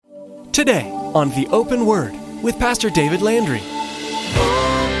Today on The Open Word with Pastor David Landry.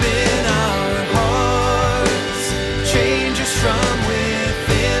 Open our hearts, change us from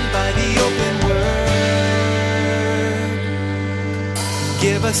within by the open word.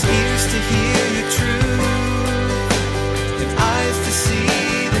 Give us ears to hear your truth and eyes to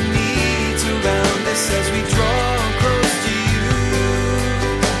see the needs around us as we draw close to you.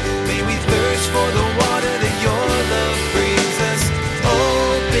 May we thirst for the water that your love brings us.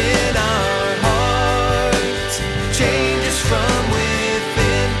 Open our hearts, change us from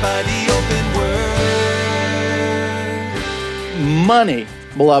within by the open word. Money,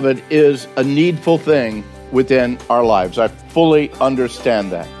 beloved, is a needful thing within our lives. I fully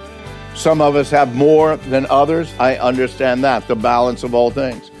understand that. Some of us have more than others. I understand that, the balance of all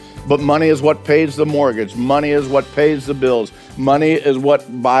things. But money is what pays the mortgage. Money is what pays the bills. Money is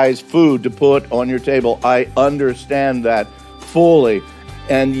what buys food to put on your table. I understand that fully.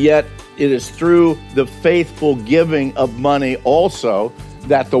 And yet it is through the faithful giving of money also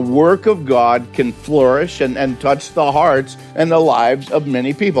that the work of God can flourish and touch the hearts and the lives of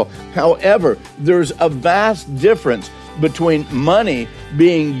many people. However, there's a vast difference between money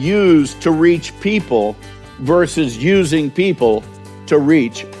being used to reach people versus using people to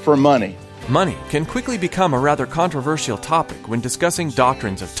reach for money. Money can quickly become a rather controversial topic when discussing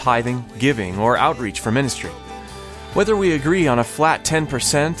doctrines of tithing, giving, or outreach for ministry. Whether we agree on a flat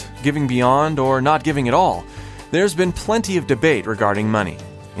 10%, giving beyond, or not giving at all, there's been plenty of debate regarding money.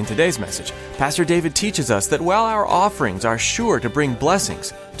 In today's message, Pastor David teaches us that while our offerings are sure to bring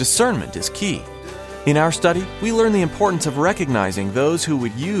blessings, discernment is key. In our study, we learn the importance of recognizing those who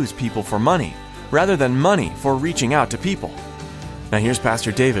would use people for money, rather than money for reaching out to people. Now here's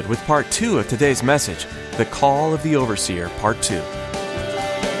Pastor David with part 2 of today's message, The Call of the Overseer, part 2. Open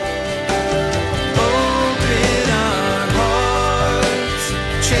our hearts,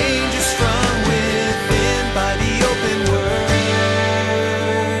 change us from within by the open word.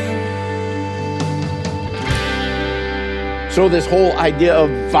 So this whole idea of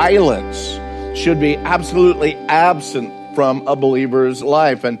violence should be absolutely absent from a believer's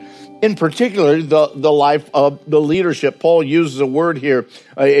life. And in particular, the life of the leadership. Paul uses a word here,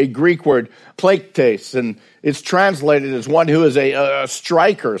 a Greek word, plektes, and it's translated as one who is a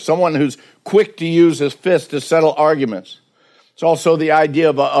striker, someone who's quick to use his fist to settle arguments. It's also the idea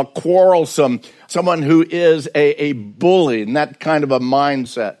of a quarrelsome, someone who is a bully, and that kind of a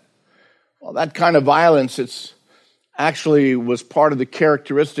mindset. Well, that kind of violence, it's actually was part of the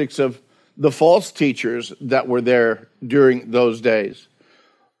characteristics of the false teachers that were there during those days.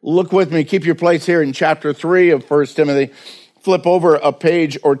 Look with me, keep your place here in chapter 3 of 1 Timothy. Flip over a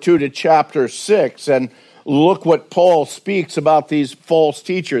page or two to chapter 6 and look what Paul speaks about these false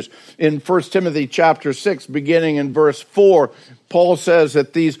teachers. In 1 Timothy chapter 6, beginning in verse 4, Paul says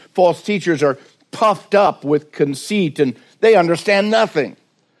that these false teachers are puffed up with conceit and they understand nothing.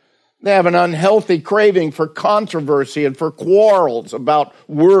 They have an unhealthy craving for controversy and for quarrels about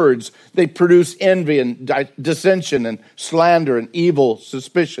words. They produce envy and dissension and slander and evil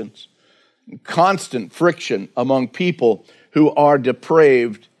suspicions. Constant friction among people who are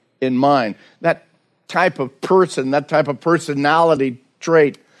depraved in mind. That type of person, that type of personality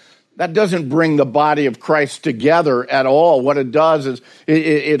trait, that doesn't bring the body of Christ together at all. What it does is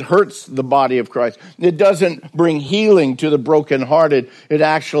it hurts the body of Christ. It doesn't bring healing to the brokenhearted. It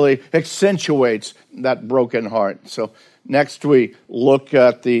actually accentuates that broken heart. So next we look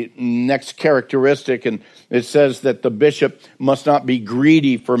at the next characteristic, and it says that the bishop must not be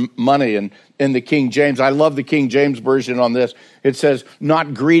greedy for money. And in the King James, I love the King James version on this. It says,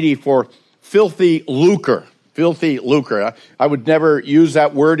 not greedy for filthy lucre. Filthy lucre. I would never use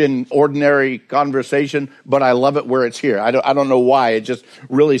that word in ordinary conversation, but I love it where it's here. I don't know why. It just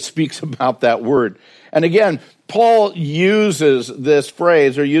really speaks about that word. And again, Paul uses this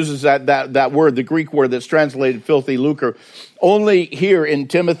phrase, or uses that word, the Greek word that's translated filthy lucre, only here in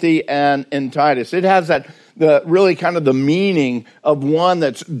Timothy and in Titus. It has the really kind of the meaning of one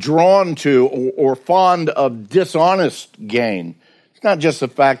that's drawn to or fond of dishonest gain. Not just the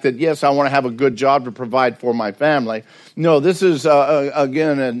fact that, yes, I want to have a good job to provide for my family. No, this is,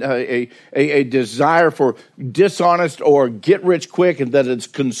 again, a desire for dishonest or get rich quick, and that it's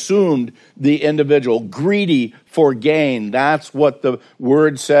consumed the individual. Greedy for gain. That's what the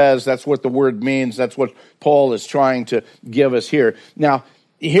word says. That's what the word means. That's what Paul is trying to give us here. Now,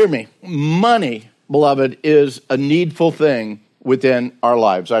 hear me. Money, beloved, is a needful thing within our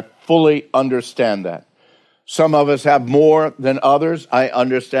lives. I fully understand that. Some of us have more than others. I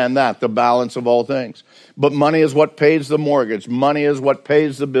understand that, the balance of all things. But money is what pays the mortgage. Money is what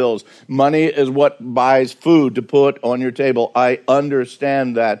pays the bills. Money is what buys food to put on your table. I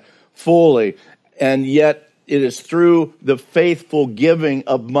understand that fully. And yet it is through the faithful giving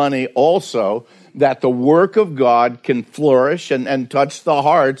of money also that the work of God can flourish and touch the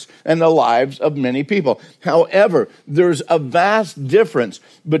hearts and the lives of many people. However, there's a vast difference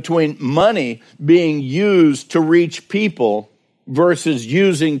between money being used to reach people versus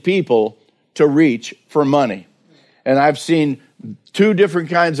using people to reach for money. And I've seen two different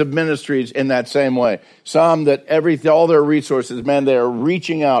kinds of ministries in that same way. Some that all their resources, man, they are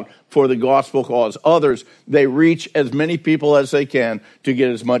reaching out for the gospel cause. Others, they reach as many people as they can to get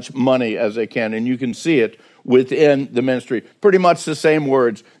as much money as they can. And you can see it within the ministry. Pretty much the same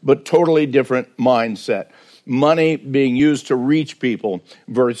words, but totally different mindset. Money being used to reach people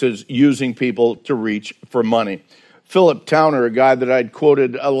versus using people to reach for money. Philip Towner, a guy that I'd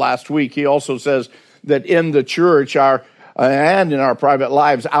quoted last week, he also says that in the church, and in our private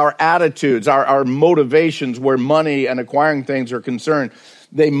lives, our attitudes, our motivations where money and acquiring things are concerned,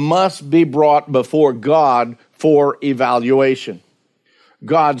 they must be brought before God for evaluation.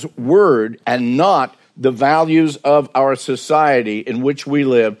 God's word and not the values of our society in which we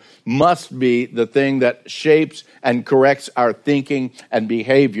live must be the thing that shapes and corrects our thinking and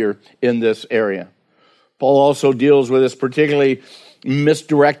behavior in this area. Paul also deals with this particularly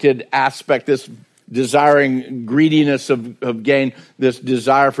misdirected aspect, this desiring greediness of gain, this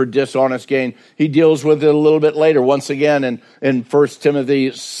desire for dishonest gain. He deals with it a little bit later, once again in 1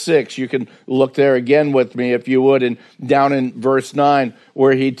 Timothy 6. You can look there again with me if you would, and down in verse 9,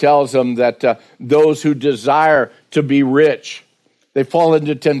 where he tells them that those who desire to be rich, they fall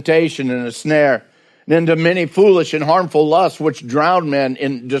into temptation and a snare, and into many foolish and harmful lusts, which drown men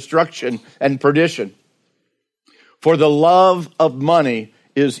in destruction and perdition. For the love of money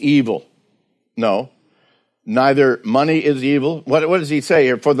is evil. No, neither money is evil. What does he say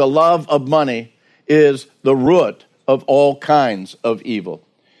here? For the love of money is the root of all kinds of evil.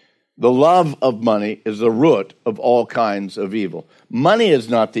 The love of money is the root of all kinds of evil. Money is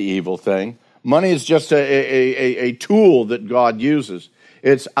not the evil thing. Money is just a tool that God uses.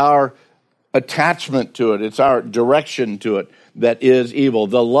 It's our attachment to it. It's our direction to it that is evil.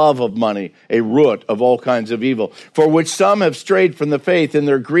 The love of money, a root of all kinds of evil, for which some have strayed from the faith in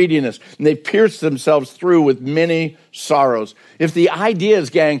their greediness, and they've pierced themselves through with many sorrows. If the ideas,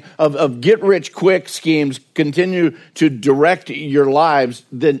 gang, of get-rich-quick schemes continue to direct your lives,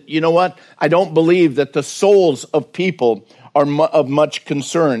 then you know what? I don't believe that the souls of people are of much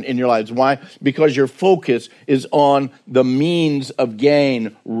concern in your lives. Why? Because your focus is on the means of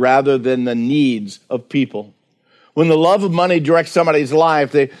gain rather than the needs of people. When the love of money directs somebody's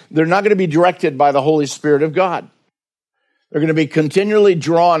life, they're not going to be directed by the Holy Spirit of God. They're going to be continually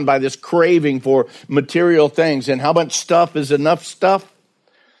drawn by this craving for material things. And how much stuff is enough stuff?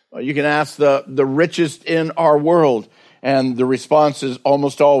 Well, you can ask the richest in our world, and the response is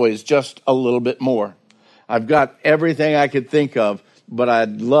almost always just a little bit more. I've got everything I could think of, but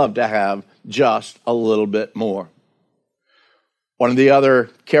I'd love to have just a little bit more. One of the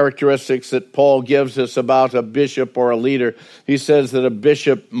other characteristics that Paul gives us about a bishop or a leader, he says that a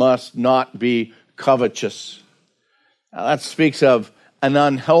bishop must not be covetous. Now, that speaks of an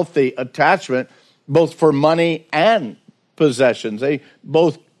unhealthy attachment, both for money and possessions. They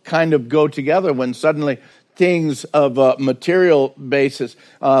both kind of go together when suddenly things of a material basis,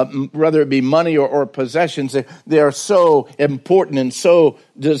 whether it be money or possessions, they are so important and so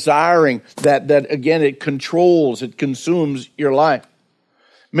desiring that again, it consumes your life.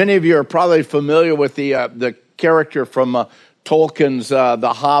 Many of you are probably familiar with the character from Tolkien's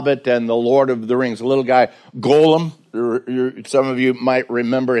The Hobbit and The Lord of the Rings, a little guy, Gollum. Some of you might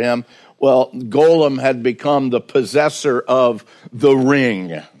remember him. Well, Gollum had become the possessor of the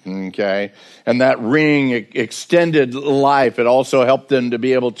ring, okay? And that ring extended life. It also helped him to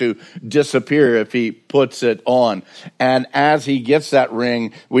be able to disappear if he puts it on. And as he gets that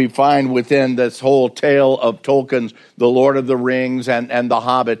ring, we find within this whole tale of Tolkien's The Lord of the Rings and The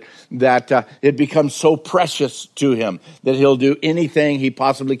Hobbit that it becomes so precious to him that he'll do anything he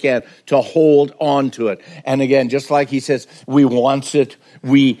possibly can to hold on to it. And again, just like he says, we wants it,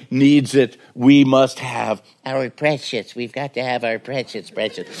 we needs it, we must have our precious. We've got to have our precious.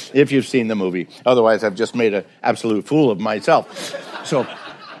 If you've seen the movie. Otherwise, I've just made an absolute fool of myself. So,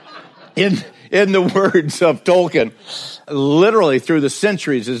 in the words of Tolkien, literally through the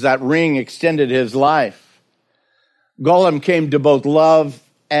centuries as that ring extended his life, Gollum came to both love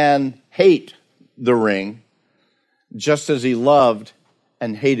and hate the ring, just as he loved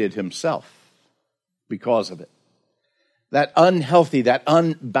and hated himself because of it. That unhealthy, that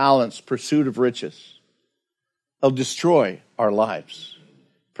unbalanced pursuit of riches will destroy our lives,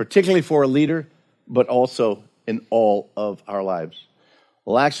 particularly for a leader, but also in all of our lives.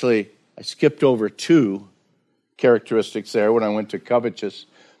 Well, actually, I skipped over 2 characteristics there when I went to covetous.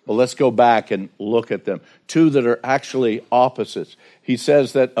 But let's go back and look at them. 2 that are actually opposites. He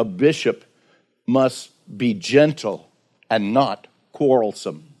says that a bishop must be gentle and not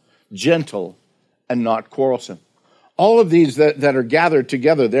quarrelsome. Gentle and not quarrelsome. All of these that are gathered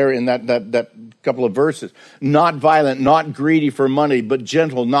together there in that couple of verses. Not violent, not greedy for money, but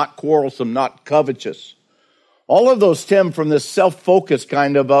gentle, not quarrelsome, not covetous. All of those stem from this self-focused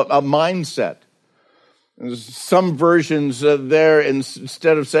kind of a mindset. Some versions there,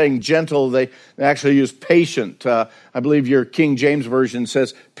 instead of saying gentle, they actually use patient. I believe your King James Version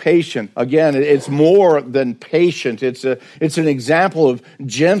says patient. Again, it's more than patient. It's an example of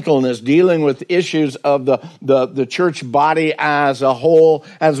gentleness, dealing with issues of the church body as a whole,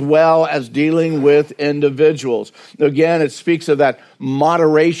 as well as dealing with individuals. Again, it speaks of that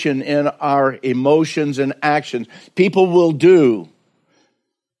moderation in our emotions and actions. People will do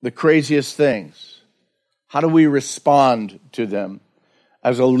the craziest things. How do we respond to them?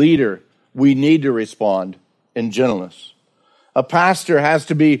 As a leader, we need to respond in gentleness. A pastor has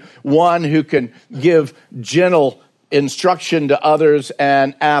to be one who can give gentle instruction to others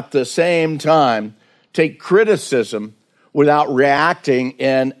and at the same time take criticism without reacting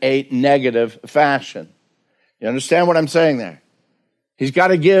in a negative fashion. You understand what I'm saying there? He's got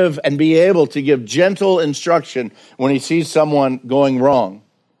to give and be able to give gentle instruction when he sees someone going wrong.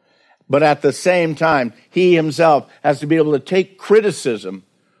 But at the same time, he himself has to be able to take criticism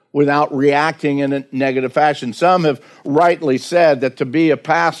without reacting in a negative fashion. Some have rightly said that to be a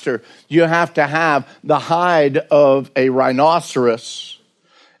pastor, you have to have the hide of a rhinoceros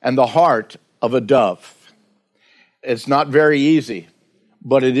and the heart of a dove. It's not very easy,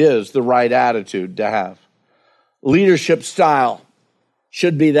 but it is the right attitude to have. Leadership style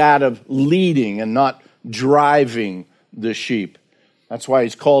should be that of leading and not driving the sheep. That's why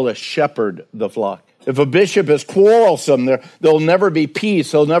he's called a shepherd the flock. If a bishop is quarrelsome, there'll never be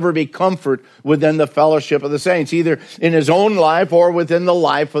peace, there'll never be comfort within the fellowship of the saints, either in his own life or within the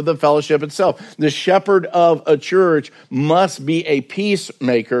life of the fellowship itself. The shepherd of a church must be a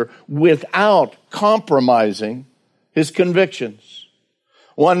peacemaker without compromising his convictions.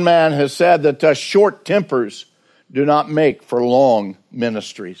 One man has said that short tempers do not make for long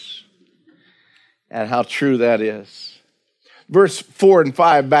ministries. And how true that is. Verse 4 and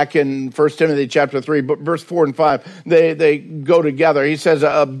 5, back in 1 Timothy chapter 3, but verse 4 and 5, they go together. He says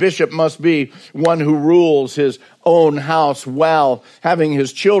a bishop must be one who rules his own house well, having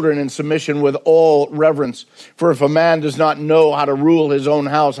his children in submission with all reverence. For if a man does not know how to rule his own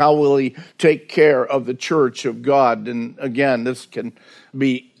house, how will he take care of the church of God? And again, this can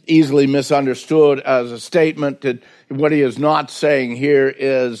be easily misunderstood as a statement that what he is not saying here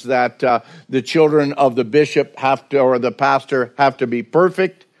is that the children of the bishop have to, or the pastor have to be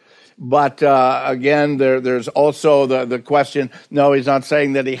perfect. But again, there's also the question, no, he's not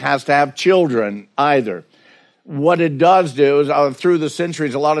saying that he has to have children either. What it does do is, through the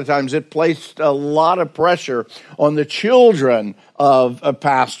centuries, a lot of times it placed a lot of pressure on the children of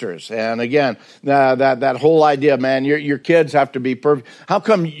pastors. And again, that whole idea, man, your kids have to be perfect. How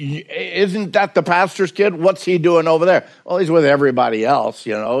come, isn't that the pastor's kid? What's he doing over there? Well, he's with everybody else,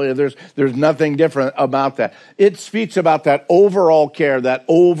 you know. There's nothing different about that. It speaks about that overall care, that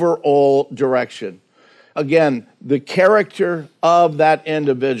overall direction. Again, the character of that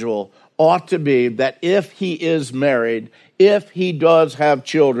individual ought to be that if he is married, if he does have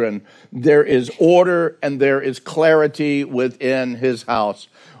children, there is order and there is clarity within his house.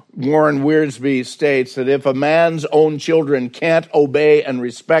 Warren Wiersbe states that if a man's own children can't obey and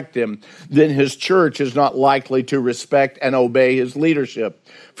respect him, then his church is not likely to respect and obey his leadership.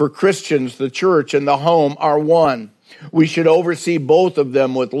 For Christians, the church and the home are one. We should oversee both of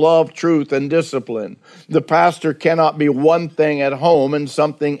them with love, truth, and discipline. The pastor cannot be one thing at home and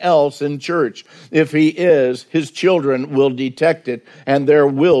something else in church. If he is, his children will detect it, and there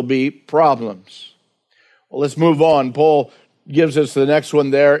will be problems. Well, let's move on. Paul gives us the next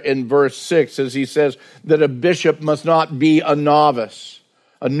one there in verse 6, as he says that a bishop must not be a novice,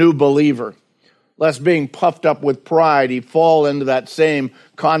 a new believer. Lest being puffed up with pride, he fall into that same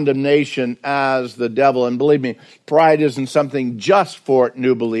condemnation as the devil. And believe me, pride isn't something just for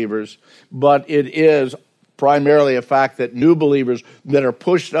new believers, but it is primarily a fact that new believers that are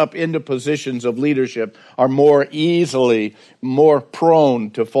pushed up into positions of leadership are more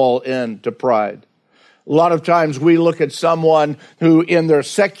prone to fall into pride. A lot of times we look at someone who in their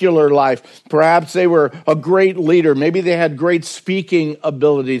secular life, perhaps they were a great leader. Maybe they had great speaking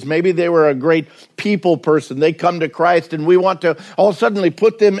abilities. Maybe they were a great people person. They come to Christ and we want to all suddenly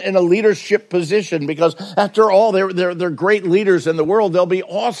put them in a leadership position because after all, they're great leaders in the world. They'll be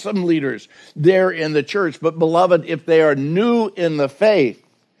awesome leaders there in the church. But beloved, if they are new in the faith,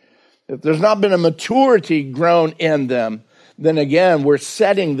 if there's not been a maturity grown in them, then again, we're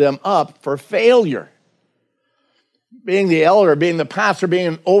setting them up for failure. Being the elder, being the pastor, being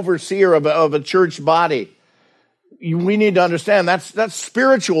an overseer of a church body, we need to understand that's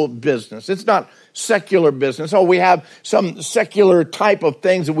spiritual business. It's not secular business. Oh, we have some secular type of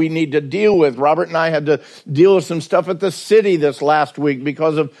things that we need to deal with. Robert and I had to deal with some stuff at the city this last week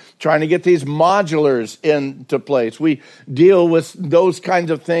because of trying to get these modulars into place. We deal with those kinds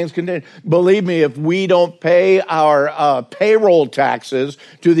of things. Believe me, if we don't pay our payroll taxes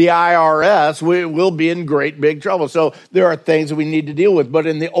to the IRS, we'll be in great big trouble. So there are things that we need to deal with. But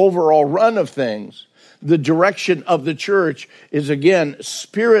in the overall run of things, the direction of the church is, again,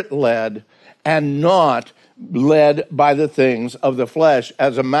 spirit-led and not led by the things of the flesh.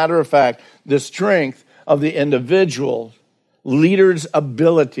 As a matter of fact, the strength of the individual leader's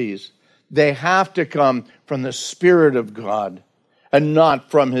abilities, they have to come from the Spirit of God and not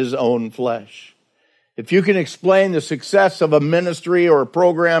from his own flesh. If you can explain the success of a ministry or a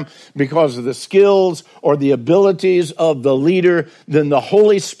program because of the skills or the abilities of the leader, then the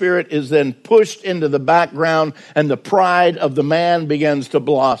Holy Spirit is then pushed into the background and the pride of the man begins to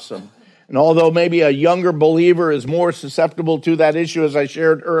blossom. And although maybe a younger believer is more susceptible to that issue, as I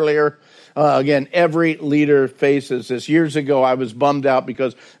shared earlier, again, every leader faces this. Years ago, I was bummed out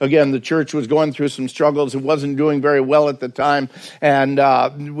because, again, the church was going through some struggles. It wasn't doing very well at the time. And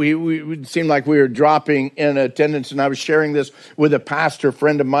we seemed like we were dropping in attendance. And I was sharing this with a pastor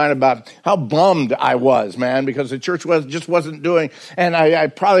friend of mine about how bummed I was, man, because the church just wasn't doing. And I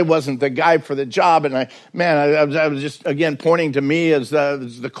probably wasn't the guy for the job. And I was just, again, pointing to me as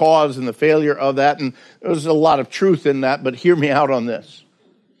the cause and the failure of that. And there was a lot of truth in that. But hear me out on this.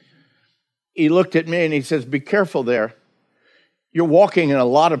 He looked at me and he says, "Be careful there. You're walking in a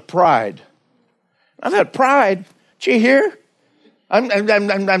lot of pride." I thought, pride? Did you hear?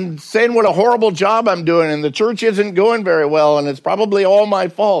 I'm saying what a horrible job I'm doing and the church isn't going very well and it's probably all my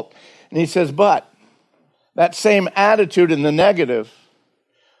fault. And he says, but that same attitude in the negative,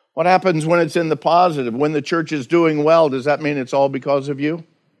 what happens when it's in the positive? When the church is doing well, does that mean it's all because of you?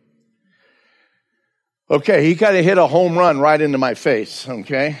 Okay, he kind of hit a home run right into my face,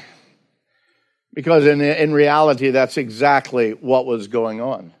 okay? Because in reality, that's exactly what was going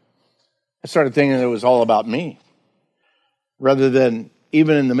on. I started thinking it was all about me. Rather than,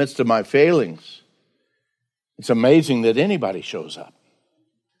 even in the midst of my failings, it's amazing that anybody shows up.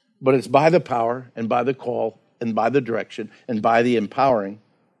 But it's by the power and by the call and by the direction and by the empowering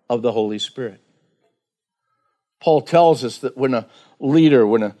of the Holy Spirit. Paul tells us that when a leader,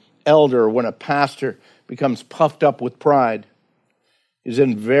 when an elder, when a pastor becomes puffed up with pride, he's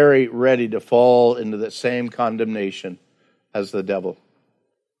then very ready to fall into the same condemnation as the devil.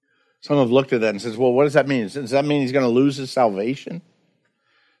 Some have looked at that and says, well, what does that mean? Does that mean he's going to lose his salvation?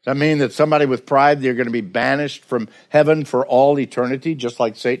 Does that mean that somebody with pride, they're going to be banished from heaven for all eternity, just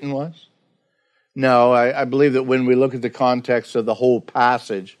like Satan was? No, I believe that when we look at the context of the whole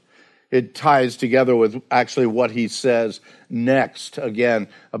passage, it ties together with actually what he says next, again,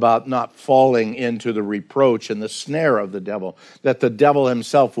 about not falling into the reproach and the snare of the devil, that the devil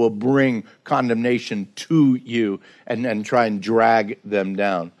himself will bring condemnation to you and try and drag them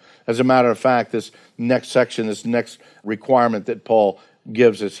down. As a matter of fact, this next section, this next requirement that Paul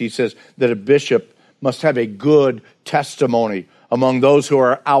gives us, he says that a bishop must have a good testimony among those who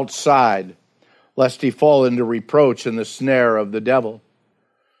are outside, lest he fall into reproach and the snare of the devil.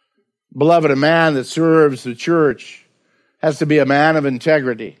 Beloved, a man that serves the church has to be a man of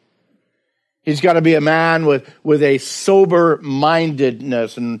integrity. He's got to be a man with a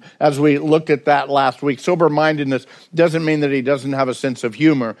sober-mindedness. And as we looked at that last week, sober-mindedness doesn't mean that he doesn't have a sense of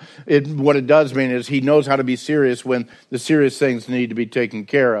humor. What it does mean is he knows how to be serious when the serious things need to be taken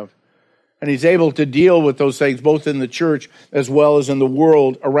care of. And he's able to deal with those things both in the church as well as in the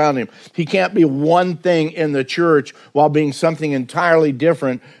world around him. He can't be one thing in the church while being something entirely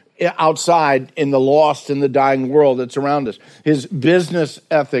different outside in the lost and the dying world that's around us. His business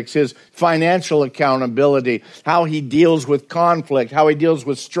ethics, his financial accountability, how he deals with conflict, how he deals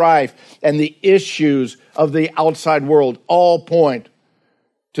with strife, and the issues of the outside world all point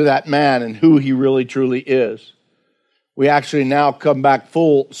to that man and who he really truly is. We actually now come back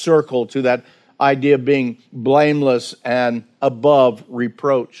full circle to that idea of being blameless and above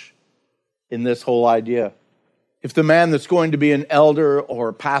reproach. in this whole idea. If the man that's going to be an elder or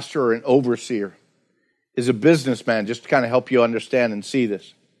a pastor or an overseer is a businessman, just to kind of help you understand and see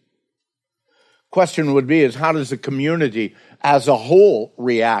this, question would be is how does the community as a whole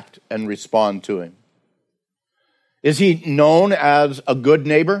react and respond to him? Is he known as a good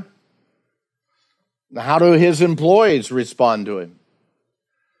neighbor? How do his employees respond to him?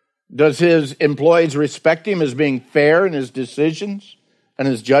 Does his employees respect him as being fair in his decisions and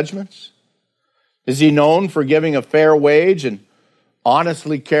his judgments? Is he known for giving a fair wage and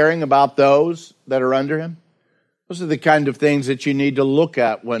honestly caring about those that are under him? Those are the kind of things that you need to look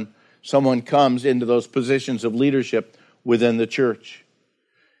at when someone comes into those positions of leadership within the church.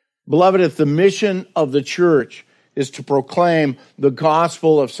 Beloved, if the mission of the church is to proclaim the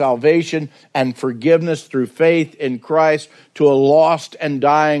gospel of salvation and forgiveness through faith in Christ to a lost and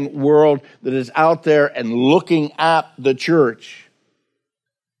dying world that is out there and looking at the church,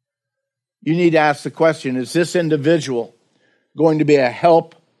 you need to ask the question, is this individual going to be a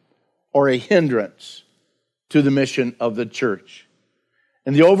help or a hindrance to the mission of the church?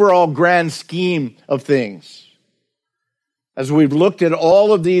 In the overall grand scheme of things, as we've looked at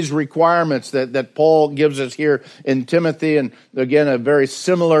all of these requirements that Paul gives us here in Timothy, and again, a very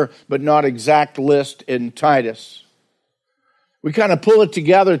similar but not exact list in Titus, we kind of pull it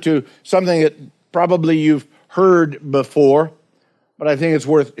together to something that probably you've heard before, but I think it's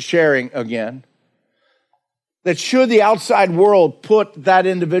worth sharing again. That should the outside world put that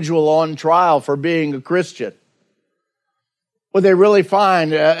individual on trial for being a Christian, would they really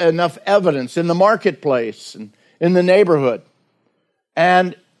find enough evidence in the marketplace and in the neighborhood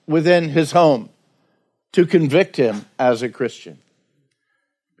and within his home to convict him as a Christian?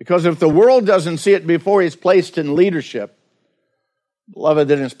 Because if the world doesn't see it before he's placed in leadership, beloved,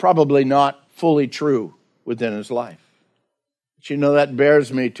 then it's probably not fully true within his life. But you know, that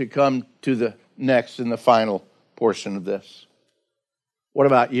bears me to come to the next and the final portion of this. What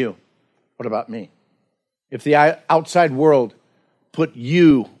about you? What about me? If the outside world put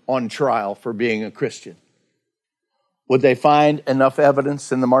you on trial for being a Christian, would they find enough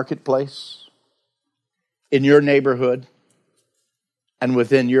evidence in the marketplace, in your neighborhood, and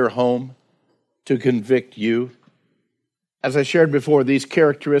within your home to convict you? As I shared before, these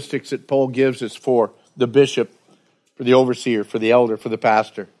characteristics that Paul gives us for the bishop, for the overseer, for the elder, for the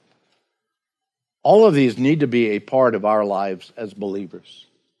pastor, all of these need to be a part of our lives as believers.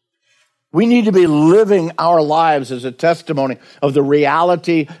 We need to be living our lives as a testimony of the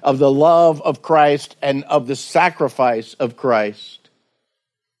reality of the love of Christ and of the sacrifice of Christ.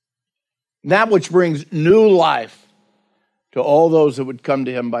 That which brings new life to all those that would come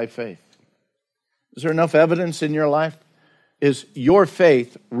to him by faith. Is there enough evidence in your life? Is your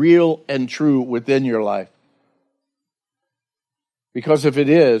faith real and true within your life? Because if it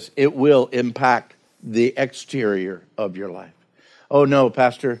is, it will impact the exterior of your life. Oh no,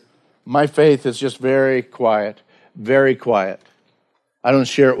 Pastor, my faith is just very quiet, very quiet. I don't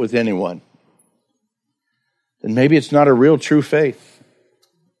share it with anyone. Then maybe it's not a real true faith.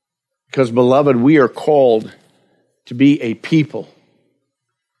 Because, beloved, we are called to be a people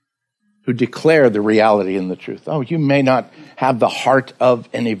who declare the reality and the truth. Oh, you may not have the heart of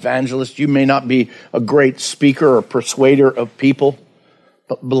an evangelist. You may not be a great speaker or persuader of people.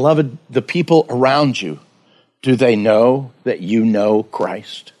 But, beloved, the people around you, do they know that you know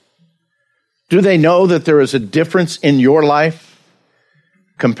Christ? Do they know that there is a difference in your life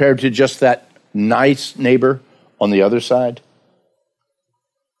compared to just that nice neighbor on the other side?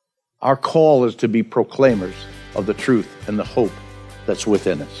 Our call is to be proclaimers of the truth and the hope that's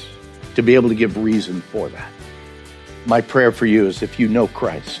within us, to be able to give reason for that. My prayer for you is if you know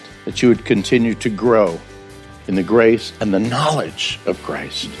Christ, that you would continue to grow in the grace and the knowledge of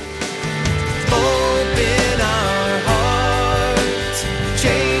Christ. Open our hearts,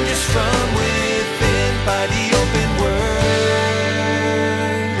 change us from within by the open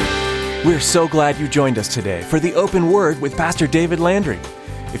word. We're so glad you joined us today for the Open Word with Pastor David Landry.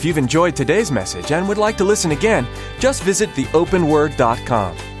 If you've enjoyed today's message and would like to listen again, just visit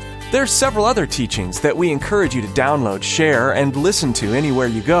theopenword.com. There's several other teachings that we encourage you to download, share, and listen to anywhere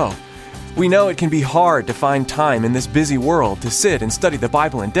you go. We know it can be hard to find time in this busy world to sit and study the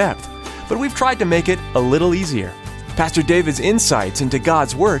Bible in depth, but we've tried to make it a little easier. Pastor David's insights into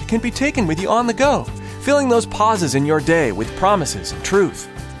God's Word can be taken with you on the go, filling those pauses in your day with promises and truth.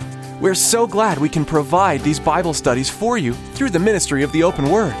 We're so glad we can provide these Bible studies for you through the ministry of the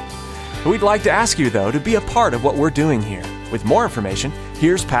Open Word. We'd like to ask you, though, to be a part of what we're doing here. With more information,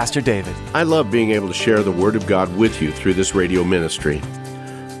 here's Pastor David. I love being able to share the Word of God with you through this radio ministry.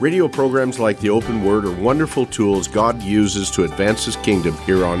 Radio programs like the Open Word are wonderful tools God uses to advance His kingdom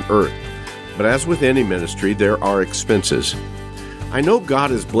here on earth. But as with any ministry, there are expenses. I know God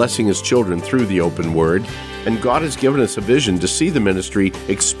is blessing His children through the open word, and God has given us a vision to see the ministry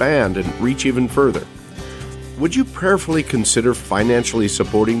expand and reach even further. Would you prayerfully consider financially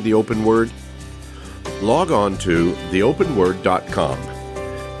supporting the open word? Log on to theopenword.com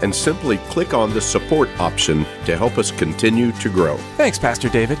and simply click on the support option to help us continue to grow. Thanks, Pastor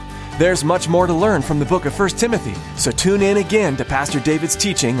David. There's much more to learn from the book of 1 Timothy, so tune in again to Pastor David's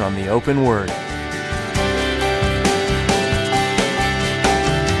teaching on the open word.